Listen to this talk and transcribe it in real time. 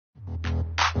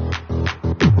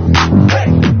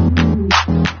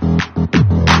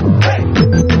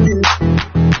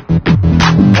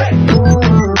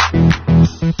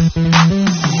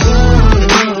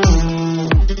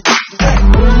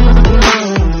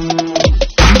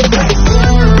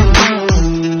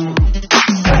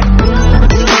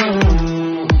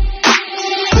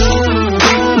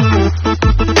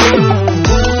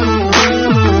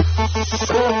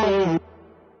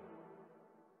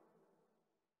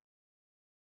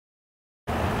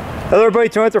Hello everybody,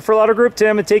 Tony with the Referral Auto Group. Today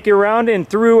I'm going to take you around and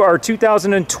through our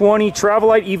 2020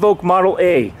 Lite Evoke Model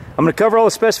A. I'm going to cover all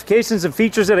the specifications and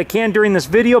features that I can during this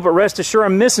video, but rest assured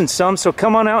I'm missing some, so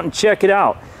come on out and check it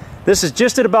out. This is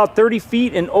just at about 30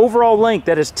 feet in overall length,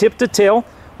 that is tip to tail.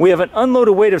 We have an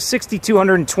unloaded weight of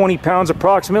 6,220 pounds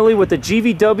approximately, with a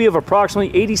GVW of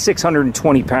approximately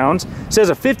 8,620 pounds. It says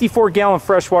a 54-gallon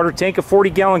freshwater tank, a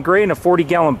 40-gallon gray, and a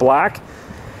 40-gallon black.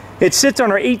 It sits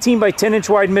on our 18 by 10 inch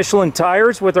wide Michelin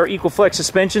tires with our EcoFlex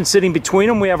suspension sitting between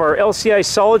them. We have our LCI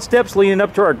solid steps leading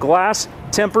up to our glass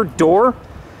tempered door.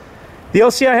 The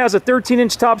LCI has a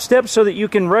 13-inch top step so that you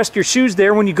can rest your shoes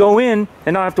there when you go in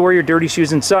and not have to wear your dirty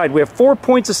shoes inside. We have 4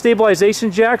 points of stabilization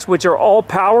jacks, which are all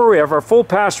power. We have our full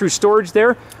pass-through storage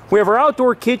there. We have our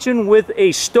outdoor kitchen with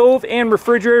a stove and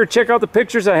refrigerator. Check out the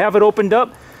pictures. I have it opened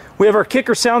up. We have our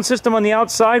Kicker sound system on the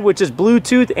outside, which is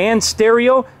Bluetooth and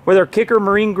stereo with our Kicker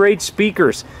marine grade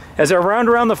speakers. As I round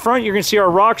around the front, you're going to see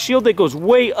our rock shield that goes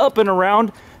way up and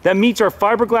around. That meets our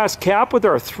fiberglass cap with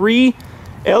our 3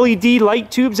 LED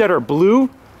light tubes that are blue.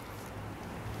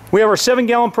 We have our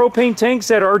 7-gallon propane tanks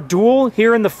that are dual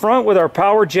here in the front with our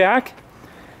power jack.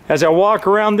 As I walk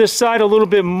around this side a little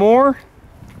bit more,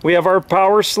 we have our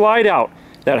power slide out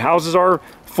that houses our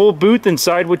full booth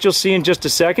inside, which you'll see in just a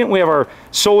second. We have our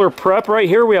solar prep right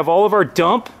here. We have all of our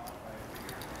dump.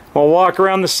 We'll walk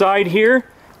around the side here.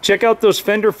 Check out those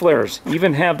fender flares.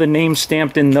 Even have the name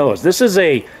stamped in those. This is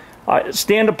a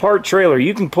stand-apart trailer.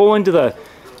 You can pull into the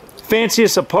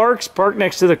fanciest of parks, park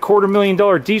next to the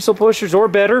 $250,000 diesel pushers or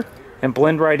better, and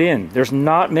blend right in. There's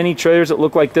not many trailers that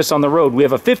look like this on the road. We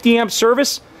have a 50-amp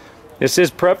service. This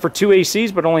is prep for 2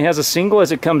 ACs, but only has a single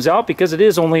as it comes out because it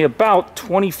is only about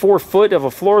 24 foot of a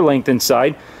floor length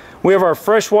inside. We have our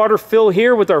freshwater fill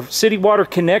here with our city water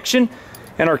connection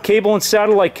and our cable and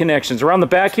satellite connections. Around the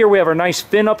back here, we have our nice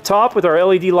fin up top with our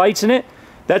LED lights in it.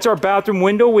 That's our bathroom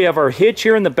window. We have our hitch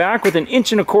here in the back with an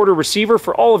 1.25 inch receiver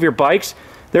for all of your bikes.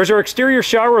 There's our exterior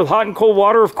shower with hot and cold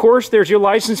water, of course. There's your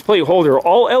license plate holder.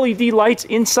 All LED lights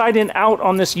inside and out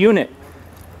on this unit.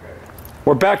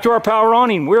 We're back to our power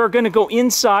awning. We're going to go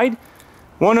inside.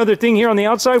 One other thing here on the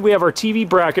outside, we have our TV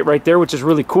bracket right there, which is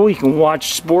really cool. You can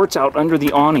watch sports out under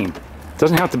the awning. It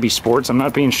doesn't have to be sports. I'm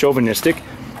not being chauvinistic.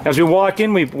 As we walk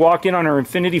in on our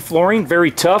Infinity flooring. Very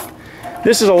tough.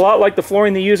 This is a lot like the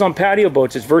flooring they use on patio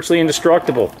boats. It's virtually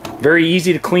indestructible. Very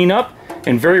easy to clean up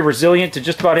and very resilient to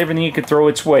just about everything you could throw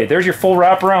its way. There's your full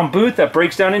wraparound booth that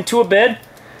breaks down into a bed.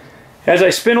 As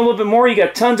I spin a little bit more, you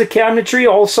got tons of cabinetry,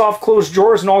 all soft closed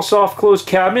drawers and all soft closed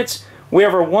cabinets. We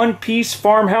have our one-piece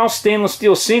farmhouse stainless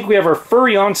steel sink. We have our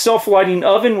Furrion self-lighting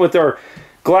oven with our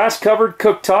glass covered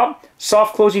cooktop,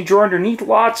 soft closing drawer underneath,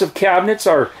 lots of cabinets,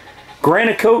 our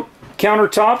granite coat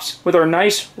countertops with our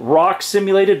nice rock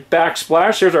simulated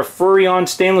backsplash. There's our Furrion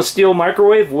stainless steel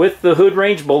microwave with the hood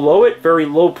range below it, very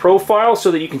low profile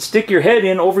so that you can stick your head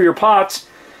in over your pots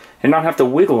and not have to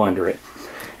wiggle under it.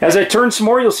 As I turn some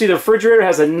more, you'll see the refrigerator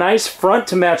has a nice front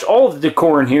to match all of the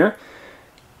decor in here.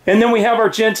 And then we have our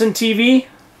Jensen TV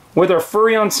with our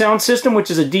Furrion sound system,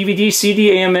 which is a DVD, CD,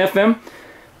 AM, FM.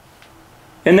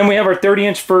 And then we have our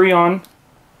 30-inch Furrion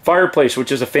fireplace,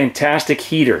 which is a fantastic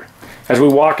heater. As we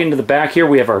walk into the back here,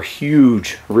 we have our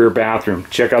huge rear bathroom.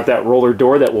 Check out that roller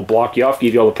door that will block you off,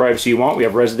 give you all the privacy you want. We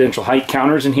have residential height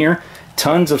counters in here.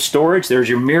 Tons of storage. There's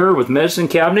your mirror with medicine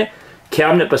cabinet.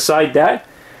 Cabinet beside that.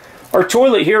 Our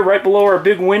toilet here right below our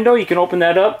big window, you can open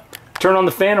that up, turn on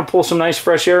the fan and pull some nice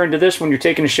fresh air into this when you're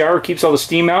taking a shower. Keeps all the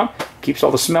steam out, keeps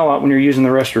all the smell out when you're using the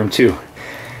restroom too.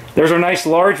 There's our nice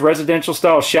large residential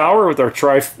style shower with our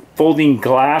tri-folding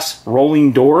glass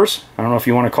rolling doors. I don't know if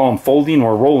you want to call them folding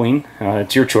or rolling,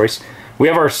 it's your choice. We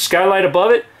have our skylight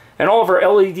above it and all of our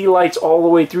LED lights all the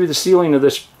way through the ceiling of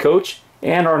this coach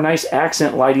and our nice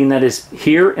accent lighting that is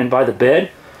here and by the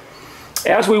bed.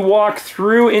 As we walk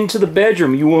through into the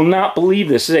bedroom, you will not believe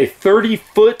this. This is a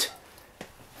 30-foot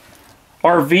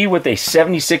RV with a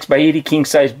 76 by 80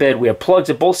 king-size bed. We have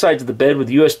plugs at both sides of the bed with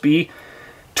USB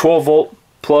 12-volt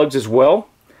plugs as well.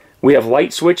 We have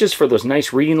light switches for those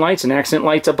nice reading lights and accent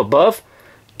lights up above.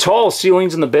 Tall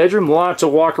ceilings in the bedroom, lots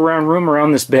of walk-around room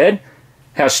around this bed.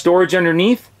 Has storage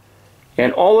underneath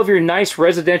and all of your nice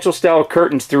residential style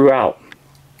curtains throughout.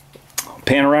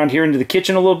 Pan around here into the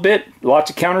kitchen a little bit. Lots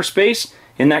of counter space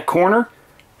in that corner.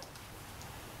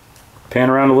 Pan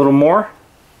around a little more.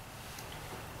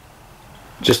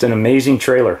 Just an amazing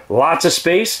trailer. Lots of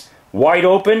space, wide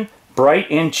open,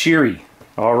 bright and cheery.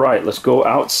 All right, let's go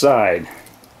outside.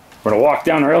 We're going to walk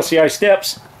down our LCI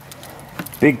steps.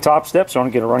 Big top steps, so I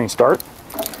want to get a running start.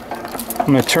 I'm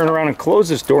going to turn around and close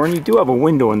this door, and you do have a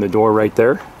window in the door right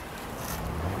there.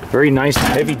 Very nice,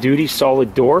 heavy-duty,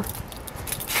 solid door.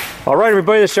 All right,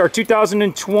 everybody, this is our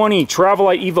 2020 Travel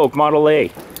Lite Evoke Model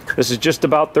A. This is just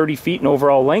about 30 feet in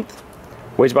overall length.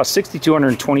 Weighs about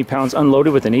 6,220 pounds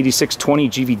unloaded with an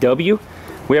 8620 GVW.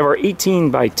 We have our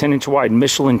 18 by 10 inch wide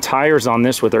Michelin tires on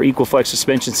this with our EcoFlex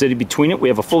suspension sitting between it. We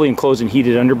have a fully enclosed and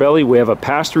heated underbelly. We have a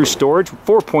pass-through storage,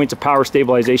 4 points of power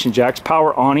stabilization jacks,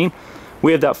 power awning.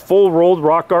 We have that full rolled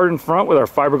rock guard in front with our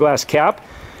fiberglass cap.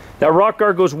 That rock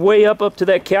guard goes way up to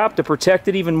that cap to protect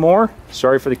it even more.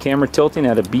 Sorry for the camera tilting, I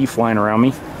had a bee flying around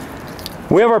me.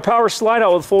 We have our power slide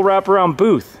out with full wraparound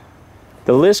booth.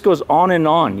 The list goes on and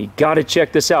on. You gotta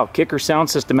check this out. Kicker sound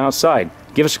system outside.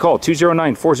 Give us a call,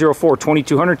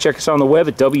 209-404-2200. Check us out on the web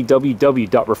at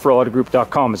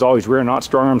www.referralautogroup.com. As always, we're not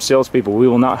strong-arm salespeople. We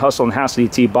will not hustle and hassle you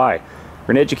till you buy. We're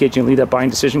gonna educate you and leave that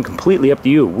buying decision completely up to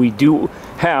you. We do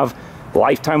have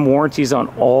lifetime warranties on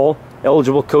all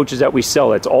eligible coaches that we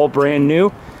sell. It's all brand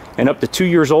new and up to 2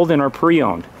 years old in our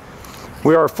pre-owned.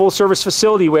 We are a full service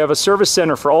facility. We have a service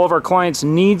center for all of our clients'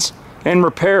 needs and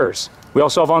repairs. We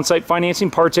also have on-site financing,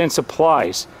 parts, and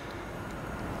supplies.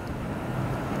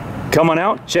 Come on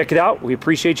out, check it out. We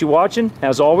appreciate you watching,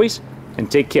 as always,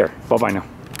 and take care. Bye-bye now.